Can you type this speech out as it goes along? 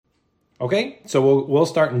Okay, so we'll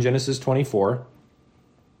start in Genesis 24,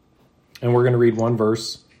 and we're going to read one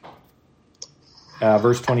verse,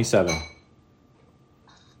 verse 27.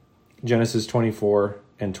 Genesis 24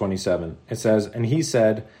 and 27. It says, "And he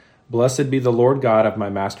said, Blessed be the Lord God of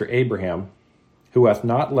my master Abraham, who hath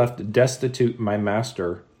not left destitute my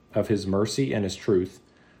master of his mercy and his truth.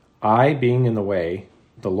 I being in the way,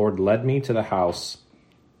 the Lord led me to the house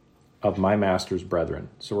of my master's brethren."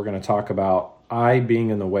 So we're going to talk about I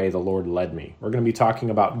being in the way, the Lord led me. We're going to be talking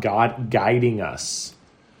about God guiding us.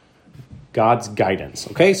 God's guidance.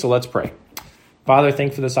 Okay, so let's pray. Father,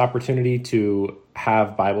 thank you for this opportunity to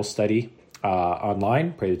have Bible study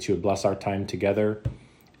online. Pray that you would bless our time together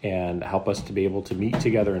and help us to be able to meet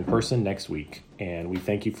together in person next week. And we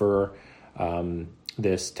thank you for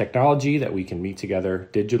this technology that we can meet together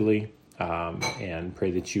digitally, and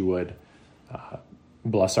pray that you would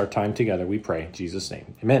bless our time together. We pray in Jesus'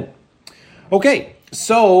 name. Amen. Okay,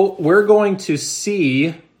 so we're going to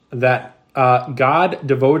see that God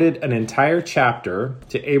devoted an entire chapter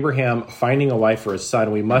to Abraham finding a wife for his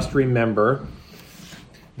son. We must remember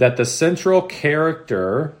that the central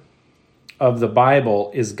character of the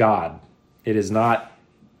Bible is God. It is not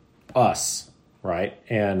us, right?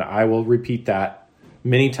 And I will repeat that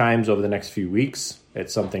many times over the next few weeks.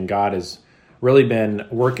 It's something God has really been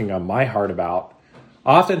working on my heart about.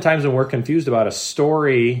 Oftentimes when we're confused about a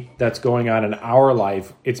story that's going on in our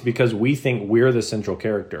life, it's because we think we're the central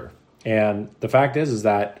character. And the fact is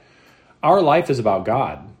that our life is about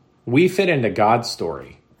God. We fit into God's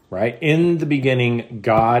story, right? In the beginning,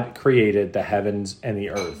 God created the heavens and the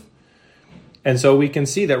earth. And so we can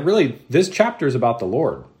see that really this chapter is about the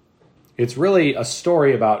Lord. It's really a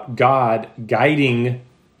story about God guiding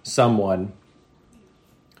someone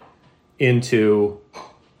into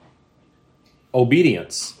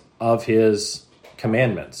obedience of his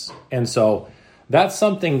commandments. And so that's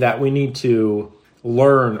something that we need to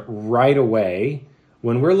learn right away.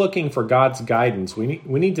 When we're looking for God's guidance, we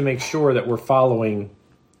need to make sure that we're following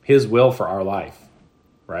his will for our life,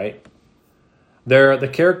 right? The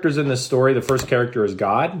characters in this story, the first character is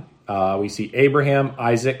God. We see Abraham,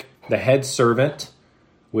 Isaac, the head servant,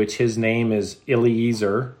 which his name is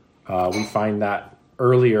Eliezer. We find that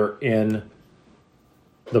earlier in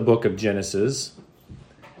the book of Genesis.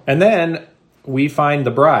 And then we find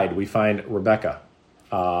the bride. We find Rebekah.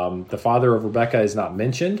 The father of Rebekah is not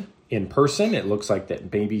mentioned in person. It looks like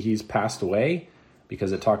that maybe he's passed away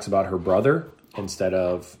because it talks about her brother instead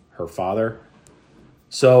of her father.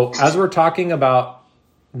 So as we're talking about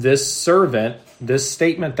this servant, this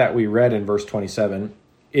statement that we read in verse 27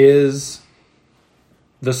 is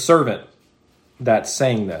the servant that's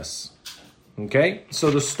saying this. Okay, so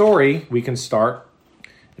the story, we can start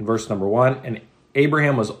in verse number 1. "And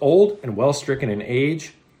Abraham was old and well stricken in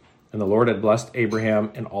age, and the Lord had blessed Abraham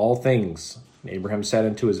in all things. And Abraham said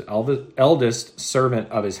unto his eldest servant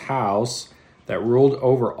of his house that ruled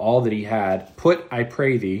over all that he had, Put, I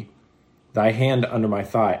pray thee, thy hand under my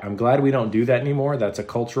thigh." I'm glad we don't do that anymore. That's a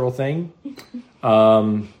cultural thing.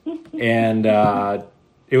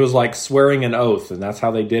 It was like swearing an oath, and that's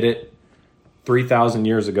how they did it 3,000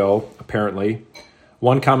 years ago, apparently.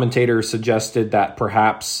 One commentator suggested that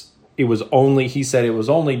perhaps he said it was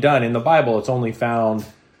only done in the Bible. It's only found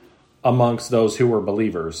amongst those who were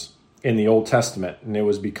believers in the Old Testament. And it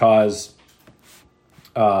was because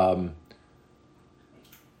it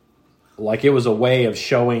was a way of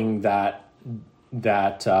showing that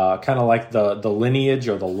kind of like the lineage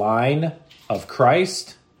or the line of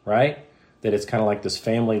Christ, right? That it's kind of like this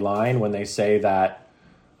family line when they say that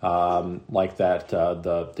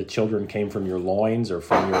the children came from your loins or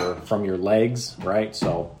from your legs, right?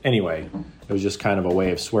 So anyway, it was just kind of a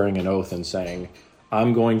way of swearing an oath and saying,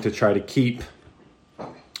 I'm going to try to keep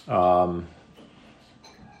the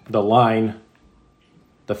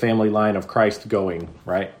family line of Christ going,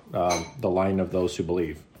 right? The line of those who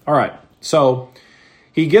believe. All right, so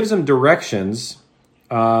he gives them directions.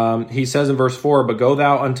 He says in verse 4, "But go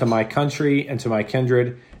thou unto my country and to my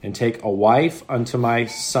kindred, and take a wife unto my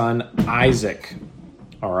son Isaac."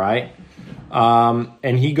 All right.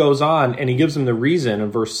 And he goes on and he gives them the reason in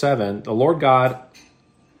verse 7, "The Lord God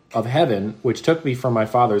of heaven, which took me from my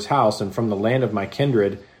father's house and from the land of my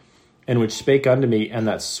kindred, and which spake unto me, and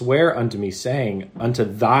that sware unto me, saying, Unto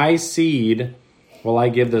thy seed will I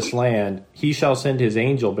give this land. He shall send his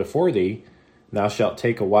angel before thee, and thou shalt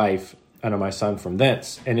take a wife unto my son from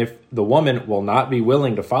thence. And if the woman will not be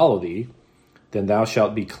willing to follow thee, then thou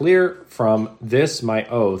shalt be clear from this my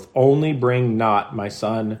oath. Only bring not my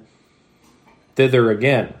son thither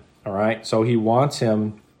again." All right. So he wants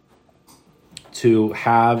him to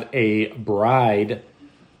have a bride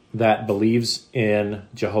that believes in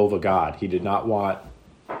Jehovah God. He did not want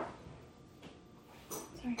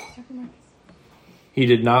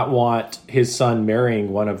his son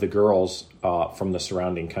marrying one of the girls from the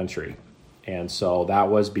surrounding country. And so that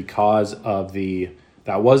was because of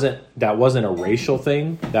that wasn't a racial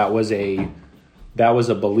thing. That was a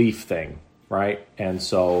belief thing, right? And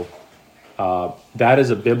so that is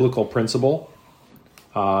a biblical principle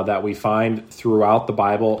that we find throughout the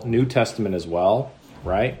Bible, New Testament as well,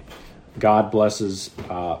 right? God blesses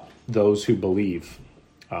those who believe,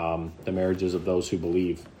 the marriages of those who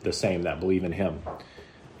believe the same, that believe in him.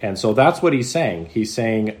 And so that's what he's saying. He's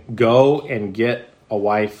saying, go and get a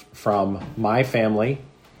wife from my family.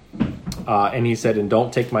 And he said, and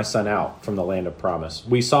don't take my son out from the land of promise.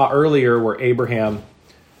 We saw earlier where Abraham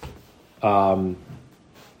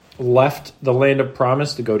left the land of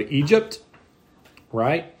promise to go to Egypt,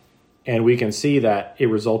 right? And we can see that it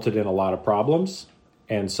resulted in a lot of problems.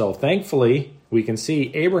 And so thankfully, we can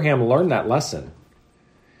see Abraham learned that lesson.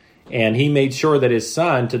 And he made sure that his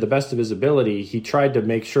son, to the best of his ability, he tried to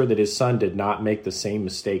make sure that his son did not make the same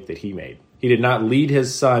mistake that he made. He did not lead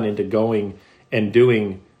his son into going and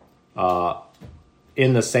doing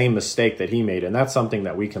in the same mistake that he made. And that's something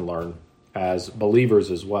that we can learn as believers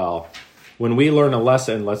as well. When we learn a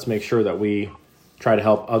lesson, let's make sure that we try to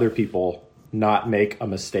help other people not make a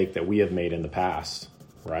mistake that we have made in the past,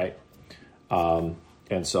 right? And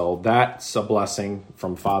so that's a blessing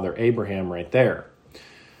from Father Abraham right there.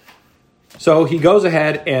 So he goes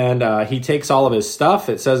ahead and he takes all of his stuff.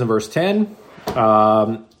 It says in verse 10,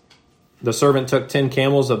 the servant took 10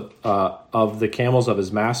 camels of the camels of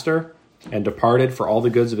his master and departed, for all the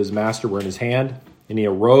goods of his master were in his hand. And he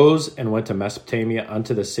arose and went to Mesopotamia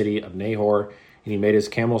unto the city of Nahor, and he made his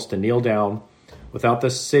camels to kneel down without the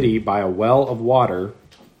city by a well of water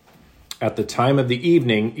at the time of the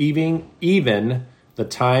evening, even the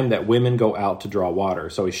time that women go out to draw water.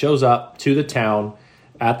 So he shows up to the town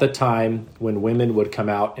at the time when women would come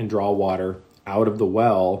out and draw water out of the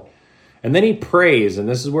well. And then he prays, and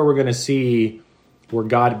this is where we're going to see where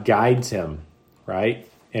God guides him, right?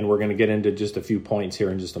 And we're going to get into just a few points here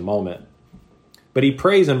in just a moment. But he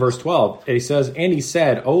prays in verse 12. He says, and he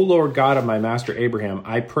said, O Lord God of my master Abraham,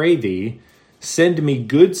 I pray thee, send me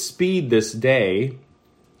good speed this day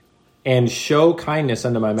and show kindness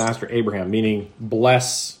unto my master Abraham, meaning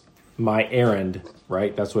bless my errand,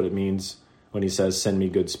 right? That's what it means when he says, send me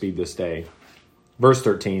good speed this day. Verse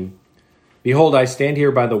 13, behold, I stand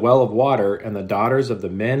here by the well of water, and the daughters of the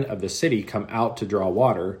men of the city come out to draw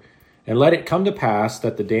water. And let it come to pass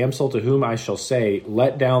that the damsel to whom I shall say,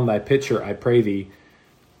 let down thy pitcher, I pray thee,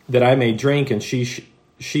 that I may drink, and she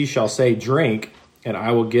shall say, drink, and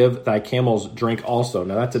I will give thy camels drink also.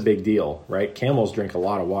 Now that's a big deal, right? Camels drink a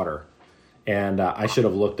lot of water. And I should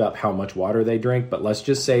have looked up how much water they drink, but let's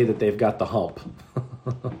just say that they've got the hump.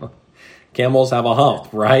 Camels have a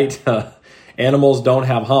hump, right? Animals don't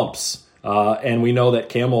have humps. And we know that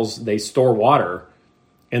camels, they store water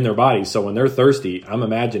in their bodies. So when they're thirsty, I'm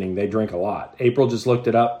imagining they drink a lot. April just looked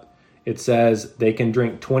it up. It says they can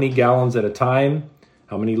drink 20 gallons at a time.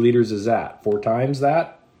 How many liters is that? 4 times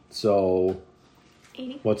that? So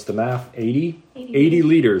 80. What's the math? 80? 80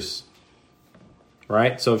 liters.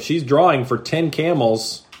 Right? So if she's drawing for 10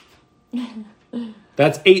 camels,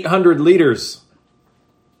 that's 800 liters.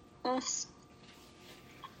 Yes.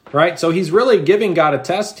 Right? So he's really giving God a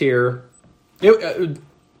test here.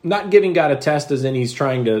 Not giving God a test as in he's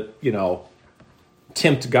trying to,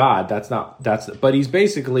 tempt God. But he's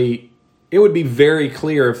basically, it would be very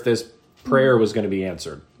clear if this prayer was going to be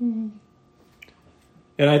answered. Mm-hmm.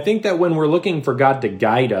 And I think that when we're looking for God to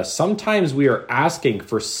guide us, sometimes we are asking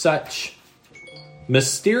for such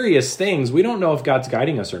mysterious things. We don't know if God's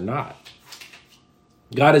guiding us or not.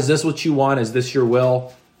 God, is this what you want? Is this your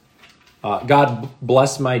will? God,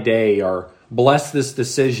 bless my day, or bless this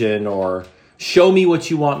decision, or show me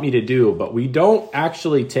what you want me to do. But we don't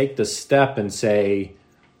actually take the step and say,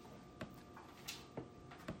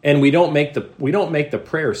 and we don't make the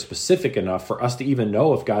prayer specific enough for us to even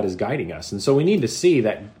know if God is guiding us. And so we need to see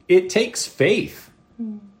that it takes faith,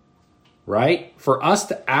 right? For us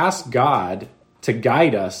to ask God to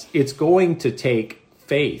guide us, it's going to take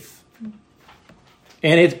faith.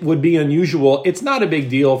 And it would be unusual. It's not a big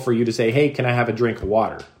deal for you to say, hey, can I have a drink of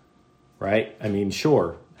water? Right? I mean,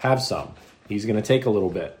 sure, have some. He's going to take a little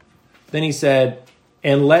bit. Then he said,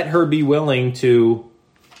 and let her be willing to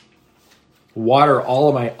water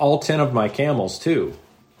all 10 of my camels too.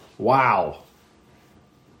 Wow.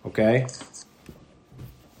 Okay.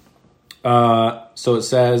 So it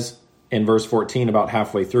says in verse 14, about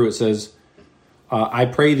halfway through, it says, I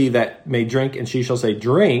pray thee that may drink, and she shall say,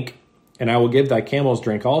 drink, and I will give thy camels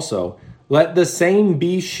drink also. Let the same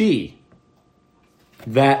be she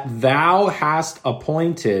that thou hast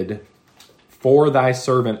appointed for thy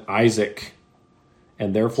servant Isaac.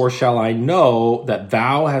 And therefore shall I know that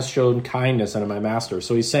thou hast shown kindness unto my master.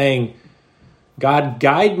 So he's saying, God,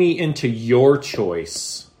 guide me into your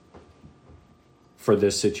choice for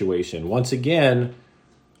this situation. Once again,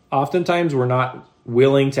 oftentimes we're not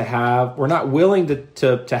willing to have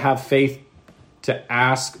faith to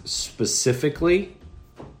ask specifically.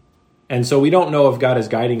 And so we don't know if God is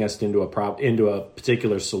guiding us into a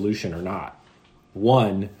particular solution or not.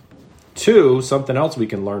 One. Two, something else we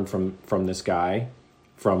can learn from this guy,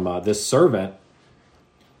 from this servant,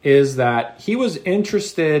 is that he was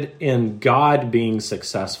interested in God being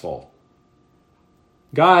successful.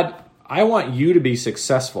 God, I want you to be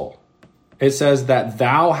successful. It says that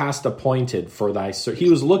thou hast appointed for thy servant. He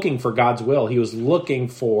was looking for God's will. He was looking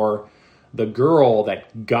for the girl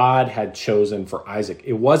that God had chosen for Isaac.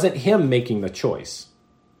 It wasn't him making the choice.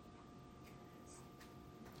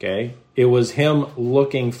 Okay? It was him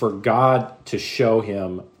looking for God to show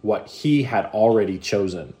him what he had already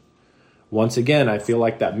chosen. Once again, I feel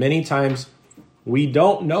like that many times we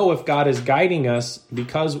don't know if God is guiding us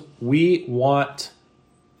because we want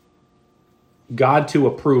God to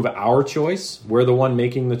approve our choice. We're the one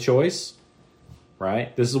making the choice,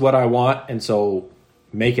 right? This is what I want, and so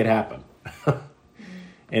make it happen.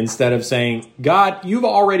 Instead of saying, God, you've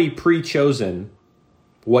already pre-chosen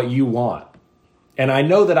what you want. And I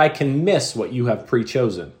know that I can miss what you have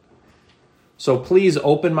pre-chosen. So please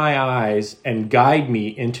open my eyes and guide me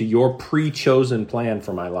into your pre-chosen plan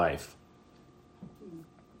for my life.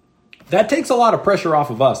 That takes a lot of pressure off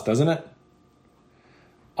of us, doesn't it?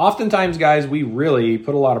 Oftentimes, guys, we really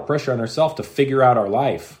put a lot of pressure on ourselves to figure out our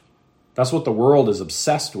life. That's what the world is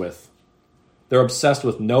obsessed with. They're obsessed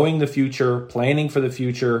with knowing the future, planning for the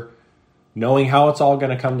future, knowing how it's all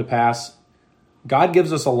going to come to pass. God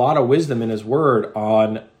gives us a lot of wisdom in his word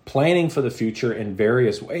on planning for the future in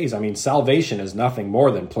various ways. I mean, salvation is nothing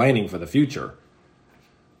more than planning for the future.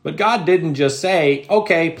 But God didn't just say,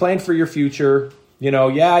 okay, plan for your future. You're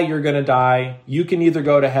going to die. You can either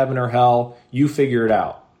go to heaven or hell. You figure it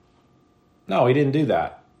out. No, he didn't do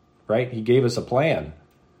that, right? He gave us a plan.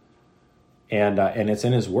 And it's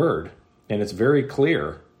in his word. And it's very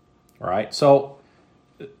clear, right? So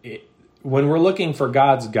when we're looking for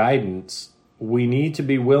God's guidance, we need to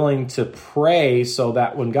be willing to pray so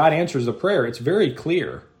that when God answers the prayer, it's very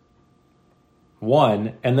clear.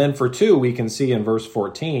 One, and then for two, we can see in verse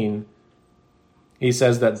 14, he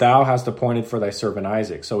says that thou hast appointed for thy servant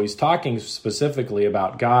Isaac. So he's talking specifically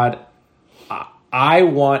about God, I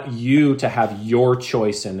want you to have your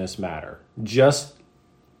choice in this matter.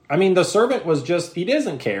 The servant he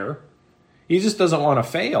doesn't care. He just doesn't want to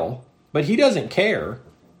fail, but he doesn't care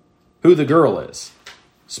who the girl is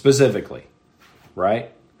specifically,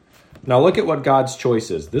 right? Now look at what God's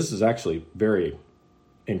choice is. This is actually very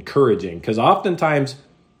encouraging because oftentimes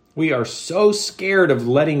we are so scared of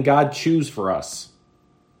letting God choose for us.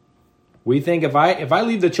 We think if I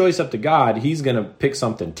leave the choice up to God, he's going to pick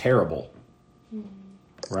something terrible,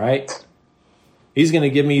 right? He's going to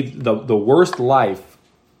give me the worst life.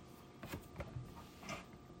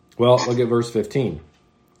 Well, look at verse 15. It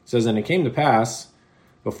says, and it came to pass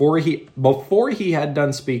before he had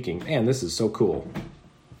done speaking. Man, this is so cool.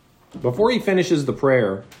 Before he finishes the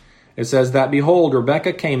prayer, it says that, behold,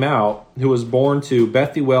 Rebekah came out, who was born to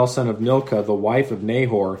Bethuel, son of Milcah, the wife of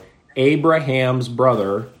Nahor, Abraham's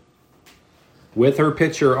brother, with her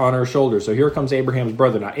pitcher on her shoulder. So here comes Abraham's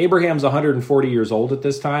brother. Now, Abraham's 140 years old at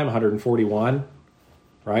this time, 141,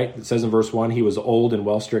 right? It says in verse 1, he was old and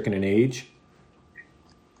well stricken in age.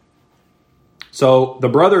 So the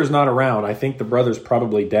brother is not around. I think the brother's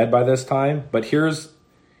probably dead by this time. But here's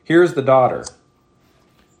the daughter.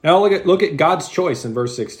 Now look at God's choice in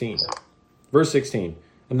verse 16. Verse 16.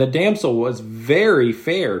 And the damsel was very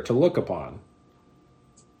fair to look upon.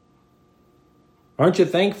 Aren't you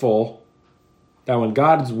thankful that when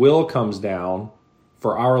God's will comes down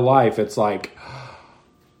for our life, it's like,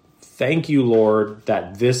 thank you, Lord,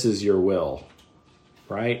 that this is your will,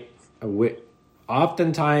 right?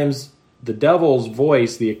 Oftentimes, the devil's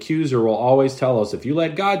voice, the accuser, will always tell us, if you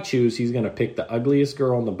let God choose, he's going to pick the ugliest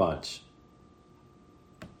girl in the bunch,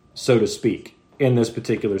 so to speak, in this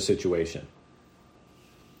particular situation.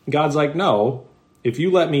 God's like, no, if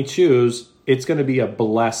you let me choose, it's going to be a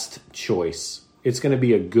blessed choice. It's going to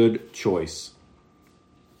be a good choice.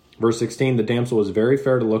 Verse 16, the damsel was very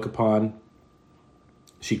fair to look upon.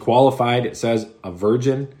 She qualified, it says, a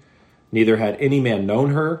virgin. Neither had any man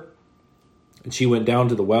known her. And she went down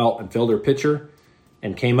to the well and filled her pitcher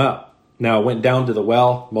and came up. Now it went down to the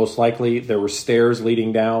well. Most likely there were stairs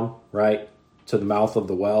leading down, right, to the mouth of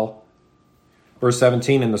the well. Verse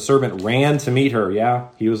 17, and the servant ran to meet her. Yeah,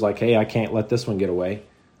 he was like, hey, I can't let this one get away.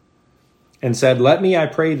 And said, let me, I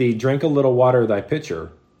pray thee, drink a little water of thy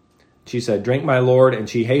pitcher. She said, drink, my lord. And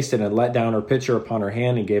she hasted and let down her pitcher upon her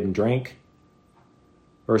hand and gave him drink.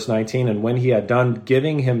 Verse 19, and when he had done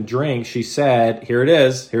giving him drink, she said, here it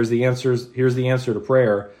is. Here's the answer to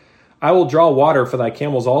prayer. I will draw water for thy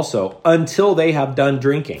camels also until they have done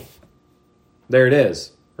drinking. There it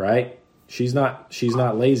is, right? She's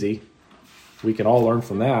not lazy. We can all learn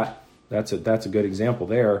from that. That's a good example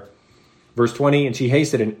there. Verse 20, and she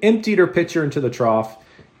hasted and emptied her pitcher into the trough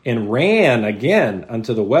and ran again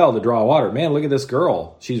unto the well to draw water. Man, look at this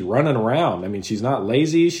girl. She's running around. I mean, she's not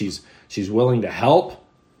lazy. She's willing to help.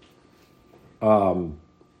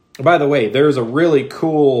 By the way, there's a really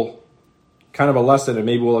cool kind of a lesson, and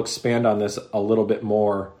maybe we'll expand on this a little bit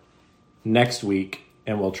more next week,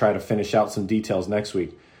 and we'll try to finish out some details next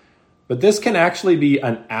week. But this can actually be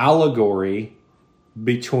an allegory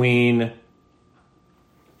between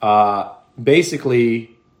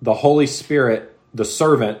basically the Holy Spirit, the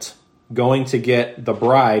servant, going to get the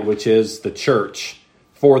bride, which is the church,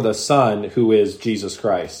 for the Son, who is Jesus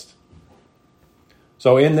Christ.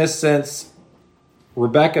 So in this sense,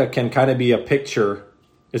 Rebecca can kind of be a picture.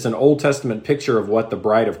 It's an Old Testament picture of what the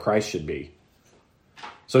bride of Christ should be.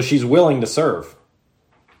 So she's willing to serve,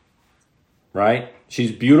 right?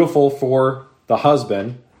 She's beautiful for the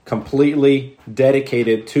husband, completely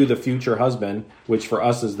dedicated to the future husband, which for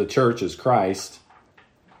us as the church is Christ.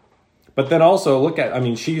 But then also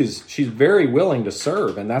she's very willing to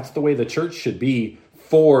serve, and that's the way the church should be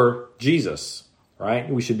for Jesus, right?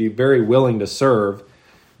 We should be very willing to serve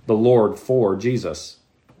the Lord for Jesus.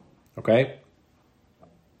 Okay?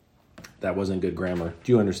 That wasn't good grammar.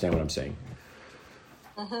 Do you understand what I'm saying?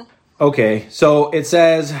 Uh-huh. Okay, so it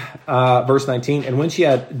says, verse 19, and when she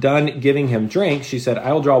had done giving him drink, she said,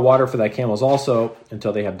 I will draw water for thy camels also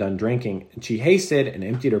until they have done drinking. And she hasted and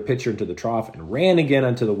emptied her pitcher into the trough and ran again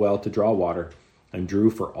unto the well to draw water and drew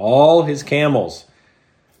for all his camels.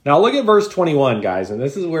 Now look at verse 21, guys, and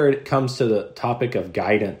this is where it comes to the topic of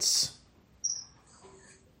guidance.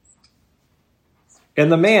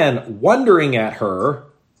 And the man, wondering at her,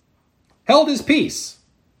 held his peace,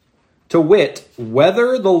 to wit,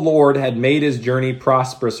 whether the Lord had made his journey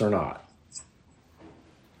prosperous or not.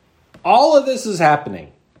 All of this is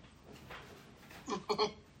happening.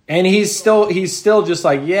 And he's still just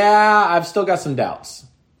like, yeah, I've still got some doubts.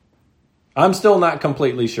 I'm still not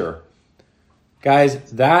completely sure.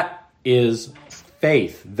 Guys, that is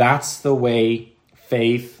faith. That's the way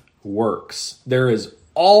faith works. There is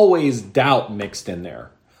always doubt mixed in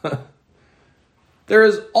there. There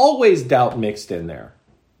is always doubt mixed in there.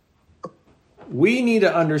 We need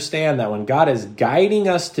to understand that when God is guiding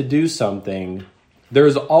us to do something,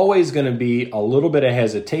 there's always going to be a little bit of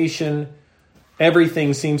hesitation.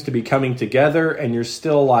 Everything seems to be coming together, and you're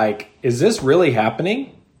still like, is this really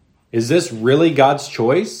happening? Is this really God's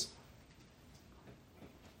choice?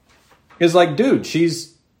 It's like, dude,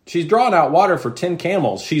 she's drawing out water for 10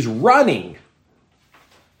 camels. She's running.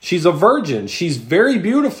 She's a virgin. She's very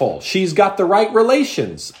beautiful. She's got the right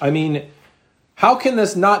relations. I mean, how can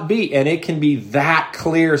this not be? And it can be that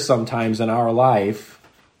clear sometimes in our life,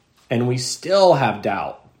 and we still have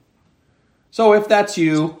doubt. So if that's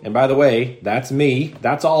you, and by the way, that's me,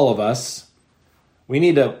 that's all of us, we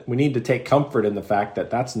need to take comfort in the fact that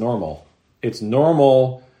that's normal. It's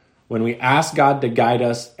normal when we ask God to guide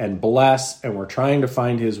us and bless, and we're trying to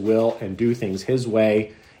find his will and do things his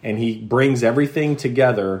way, and he brings everything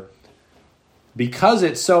together. Because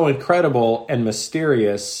it's so incredible and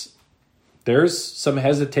mysterious, there's some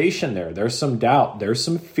hesitation there. There's some doubt. There's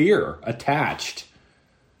some fear attached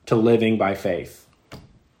to living by faith.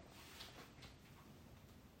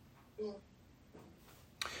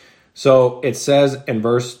 So it says in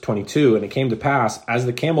verse 22, and it came to pass, as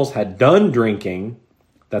the camels had done drinking,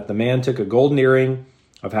 that the man took a golden earring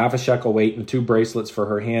of half a shekel weight and 2 bracelets for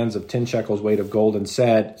her hands of 10 shekels weight of gold, and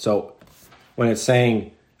said, so when it's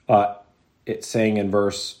saying in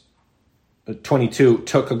verse 22,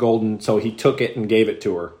 took a golden, so he took it and gave it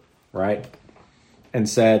to her, right? And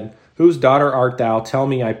said, whose daughter art thou? Tell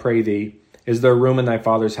me, I pray thee, is there room in thy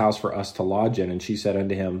father's house for us to lodge in? And she said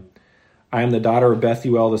unto him, I am the daughter of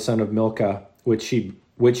Bethuel, the son of Milcah, which she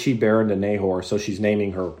bare unto Nahor. So she's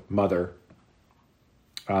naming her mother.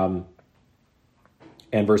 And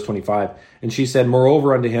verse 25, and she said,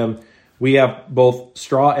 moreover unto him, we have both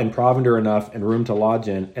straw and provender enough and room to lodge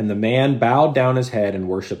in. And the man bowed down his head and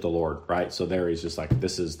worshiped the Lord. Right. So there he's just like,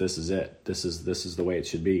 this is it. This is the way it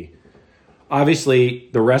should be. obviously,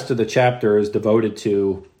 the rest of the chapter is devoted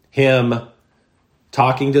to him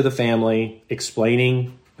talking to the family,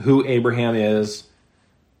 explaining who Abraham is,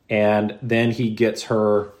 and then he gets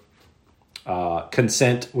her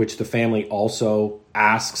consent, which the family also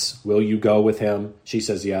asks, will you go with him? She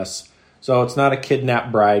says yes. So it's not a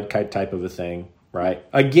kidnap bride type of a thing, right?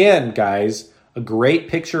 Again, guys, a great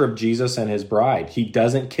picture of Jesus and his bride. He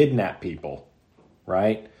doesn't kidnap people,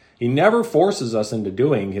 right? He never forces us into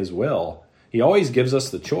doing his will. He always gives us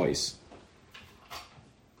the choice.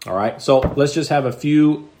 All right, so let's just have a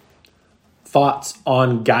few thoughts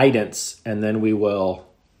on guidance, and then we will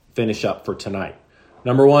finish up for tonight.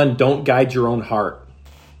 Number one, don't guide your own heart.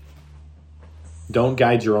 Don't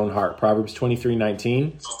guide your own heart. Proverbs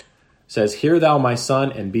 23:19 says, hear thou, my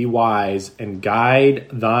son, and be wise, and guide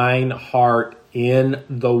thine heart in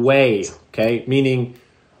the way. Okay, meaning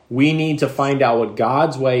we need to find out what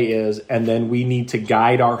God's way is, and then we need to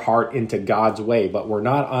guide our heart into God's way. But we're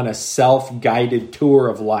not on a self-guided tour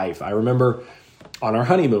of life. I remember on our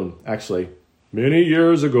honeymoon, actually, many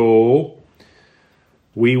years ago,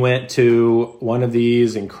 we went to one of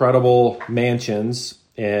these incredible mansions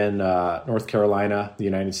in North Carolina, the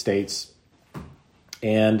United States.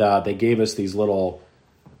 And they gave us these little,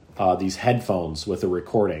 these headphones with a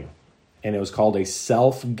recording. And it was called a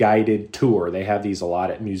self-guided tour. They have these a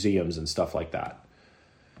lot at museums and stuff like that.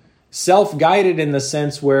 Self-guided in the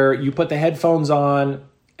sense where you put the headphones on,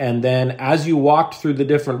 and then as you walked through the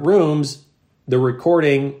different rooms, the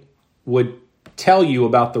recording would tell you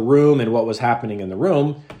about the room and what was happening in the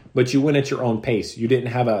room, but you went at your own pace. You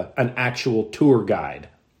didn't have an actual tour guide,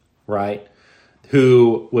 right,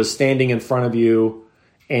 who was standing in front of you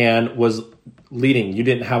and was leading. You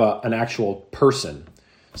didn't have an actual person.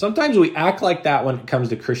 Sometimes we act like that when it comes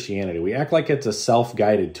to Christianity. We act like it's a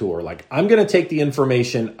self-guided tour. Like, I'm going to take the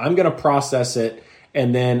information, I'm going to process it,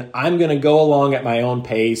 and then I'm going to go along at my own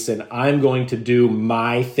pace, and I'm going to do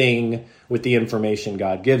my thing with the information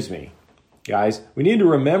God gives me. Guys, we need to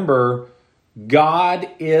remember God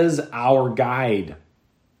is our guide.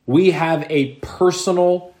 We have a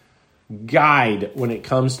personal guide when it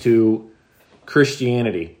comes to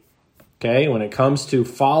Christianity. Okay? When it comes to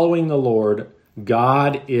following the Lord,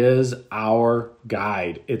 God is our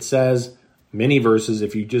guide. It says many verses,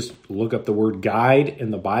 if you just look up the word guide in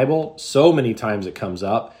the Bible, so many times it comes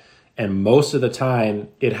up, and most of the time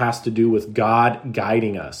it has to do with God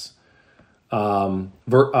guiding us. Psalm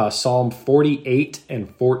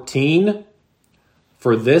 48:14,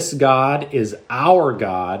 for this God is our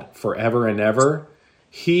God forever and ever.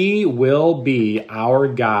 He will be our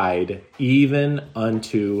guide even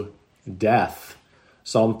unto death.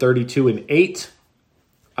 Psalm 32:8,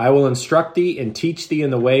 I will instruct thee and teach thee in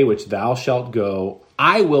the way which thou shalt go.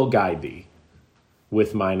 I will guide thee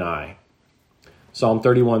with mine eye. Psalm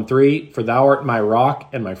 31:3, for thou art my rock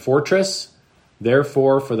and my fortress.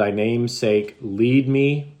 Therefore, for thy name's sake, lead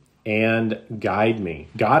me and guide me.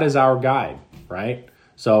 God is our guide, right?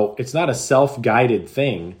 So it's not a self-guided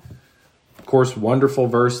thing. Of course, wonderful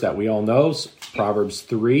verse that we all know, Proverbs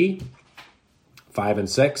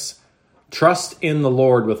 3:5-6. Trust in the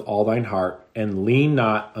Lord with all thine heart, and lean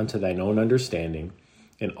not unto thine own understanding.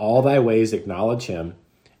 In all thy ways acknowledge him,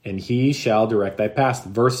 and he shall direct thy paths.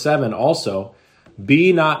 Verse 7 also,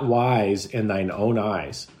 be not wise in thine own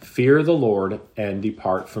eyes. Fear the Lord and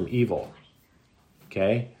depart from evil.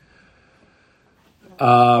 Okay?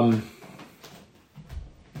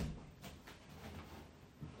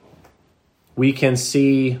 We can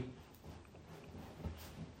see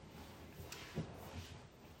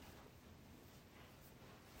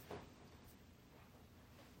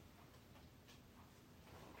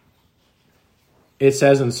it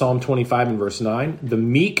says in Psalm 25 and verse 9, the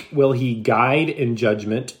meek will he guide in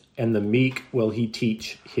judgment, and the meek will he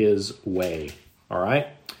teach his way. All right?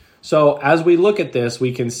 So as we look at this,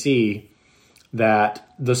 we can see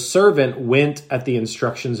that the servant went at the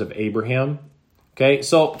instructions of Abraham. Okay?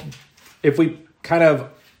 So if we kind of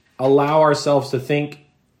allow ourselves to think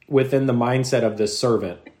within the mindset of this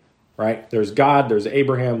servant, right? There's God, there's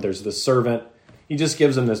Abraham, there's the servant. He just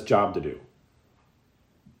gives him this job to do.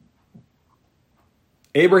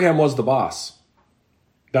 Abraham was the boss.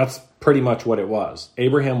 That's pretty much what it was.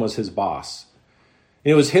 Abraham was his boss.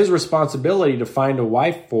 And it was his responsibility to find a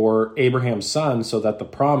wife for Abraham's son so that the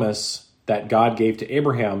promise that God gave to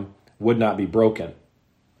Abraham would not be broken.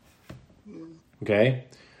 Okay?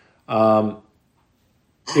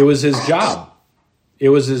 It was his job. It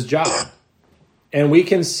was his job. And we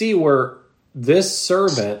can see where this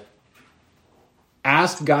servant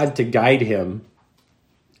asked God to guide him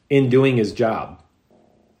in doing his job.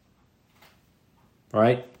 All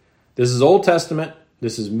right? This is Old Testament.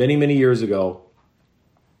 This is many, many years ago.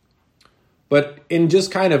 But in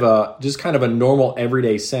just kind of a normal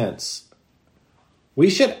everyday sense, we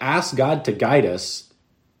should ask God to guide us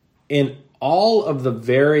in all of the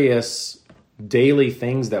various daily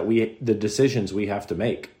things the decisions we have to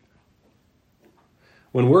make.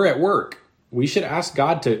 When we're at work, we should ask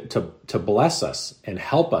God to bless us and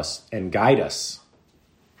help us and guide us.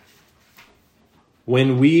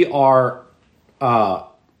 When we are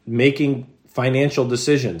making financial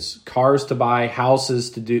decisions, cars to buy, houses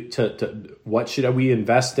to do, to what should we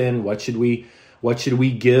invest in? What should we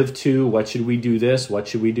give to? What should we do this? What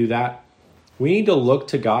should we do that? We need to look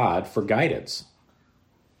to God for guidance.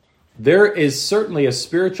 There is certainly a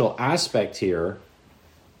spiritual aspect here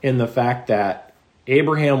in the fact that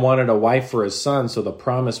Abraham wanted a wife for his son so the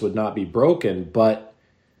promise would not be broken, but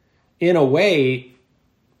in a way,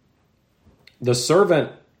 the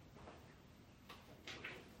servant,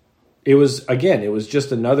 it was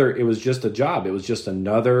just a job. It was just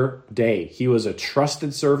another day. He was a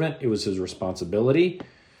trusted servant. It was his responsibility.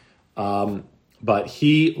 But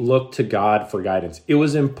he looked to God for guidance. It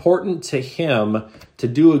was important to him to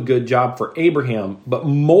do a good job for Abraham. But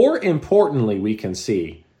more importantly, we can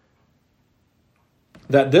see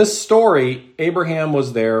that this story, Abraham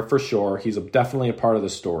was there for sure. He's definitely a part of the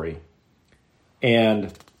story.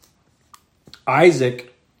 And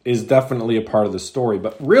Isaac is definitely a part of the story.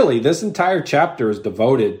 But really, this entire chapter is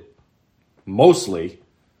devoted mostly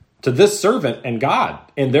to this servant and God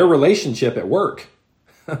and their relationship at work.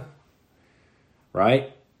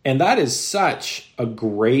 Right? And that is such a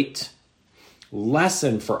great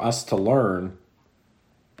lesson for us to learn,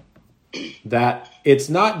 that it's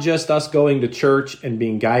not just us going to church and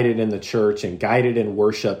being guided in the church and guided in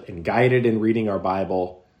worship and guided in reading our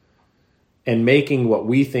Bible and making what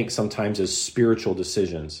we think sometimes is spiritual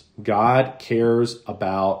decisions. God cares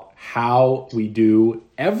about how we do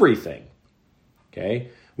everything. Okay?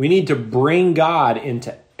 We need to bring God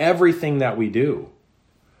into everything that we do.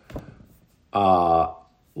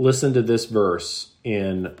 Listen to this verse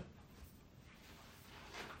in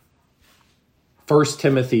 1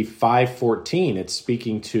 Timothy 5:14. It's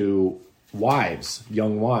speaking to wives,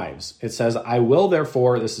 young wives. It says, I will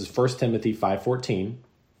therefore, this is 1 Timothy 5:14.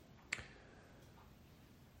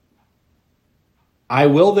 I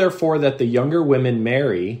will therefore that the younger women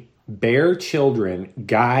marry, bear children,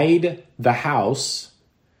 guide the house,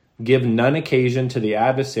 give none occasion to the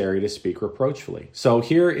adversary to speak reproachfully. So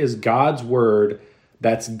here is God's word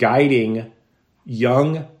that's guiding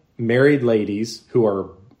young married ladies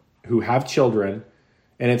who have children,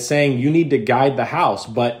 and it's saying you need to guide the house,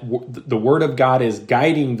 but the word of God is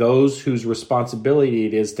guiding those whose responsibility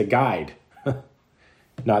it is to guide.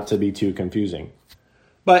 Not to be too confusing.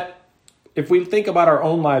 But if we think about our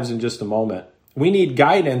own lives in just a moment, we need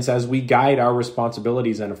guidance as we guide our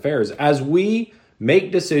responsibilities and affairs. As we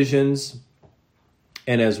make decisions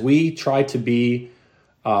and as we try to be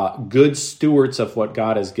good stewards of what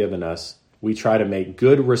God has given us, we try to make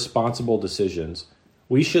good, responsible decisions.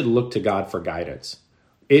 We should look to God for guidance.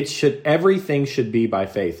 Everything should be by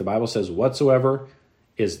faith. The Bible says whatsoever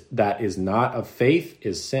is not of faith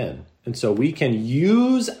is sin. And so we can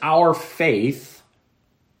use our faith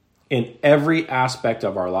in every aspect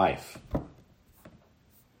of our life.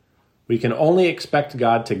 We can only expect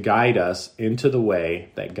God to guide us into the way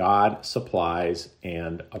that God supplies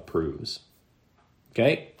and approves.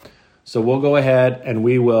 Okay? So we'll go ahead and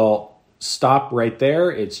we will stop right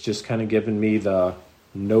there. It's just kind of given me the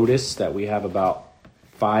notice that we have about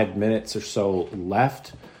 5 minutes or so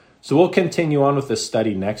left. So we'll continue on with this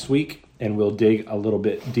study next week, and we'll dig a little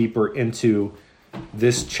bit deeper into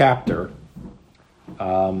this chapter.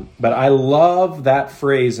 But I love that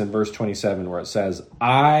phrase in verse 27 where it says,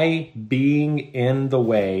 I, being in the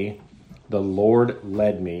way, the Lord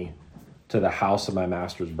led me to the house of my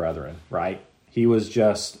master's brethren, right? He was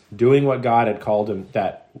just doing what God had called him,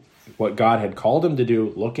 what God had called him to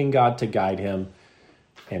do, looking God to guide him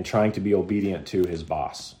and trying to be obedient to his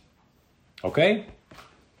boss. Okay?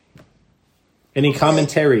 Any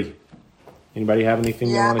commentary? Anybody have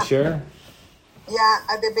anything they want to share? Yeah,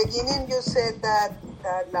 at the beginning you said that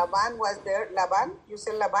Laban was there. Laban? You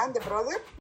said Laban, the brother?